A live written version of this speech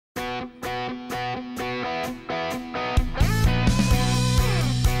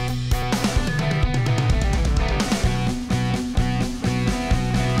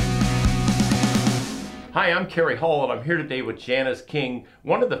Hi, I'm Kerry Hall, and I'm here today with Janice King,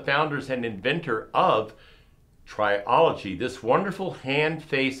 one of the founders and inventor of Triology. This wonderful hand,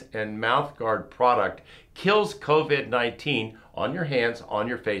 face, and mouth guard product kills COVID-19 on your hands, on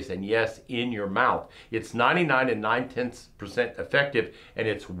your face, and yes, in your mouth. It's 99 and 9/10% effective, and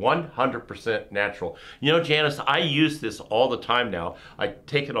it's 100% natural. You know, Janice, I use this all the time now. I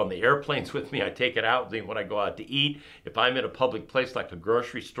take it on the airplanes with me. I take it out when I go out to eat. If I'm in a public place like a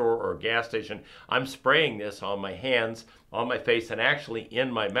grocery store or a gas station, I'm spraying this on my hands, on my face, and actually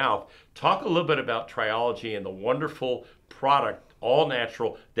in my mouth. Talk a little bit about Triology and the wonderful product, all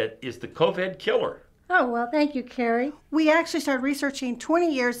natural, that is the COVID killer. Oh, well, thank you, Kerry. We actually started researching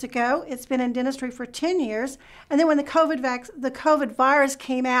 20 years ago. It's been in dentistry for 10 years. And then when the COVID virus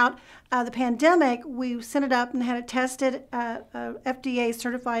came out, the pandemic, we sent it up and had it tested at a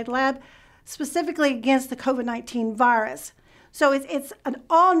FDA-certified lab specifically against the COVID-19 virus. So it's an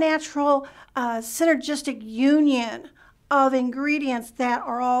all-natural, synergistic union of ingredients that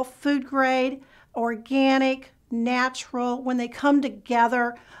are all food grade, organic, natural. When they come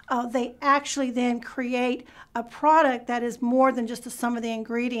together, they actually then create a product that is more than just the sum of the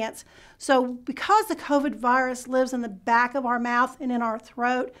ingredients. So because the COVID virus lives in the back of our mouth and in our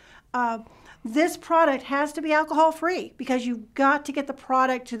throat, this product has to be alcohol-free because you've got to get the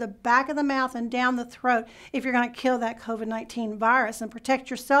product to the back of the mouth and down the throat if you're going to kill that COVID-19 virus and protect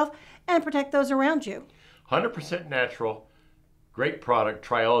yourself and protect those around you. 100% natural, great product,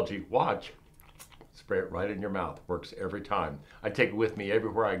 Triology. Watch. Spray it right in your mouth. Works every time. I take it with me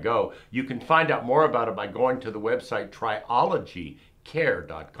everywhere I go. You can find out more about it by going to the website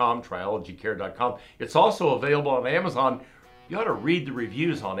triologycare.com, triologycare.com. It's also available on Amazon. You ought to read the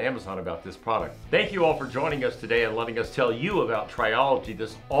reviews on Amazon about this product. Thank you all for joining us today and letting us tell you about Triology,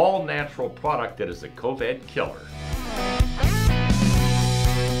 this all-natural product that is a COVID killer.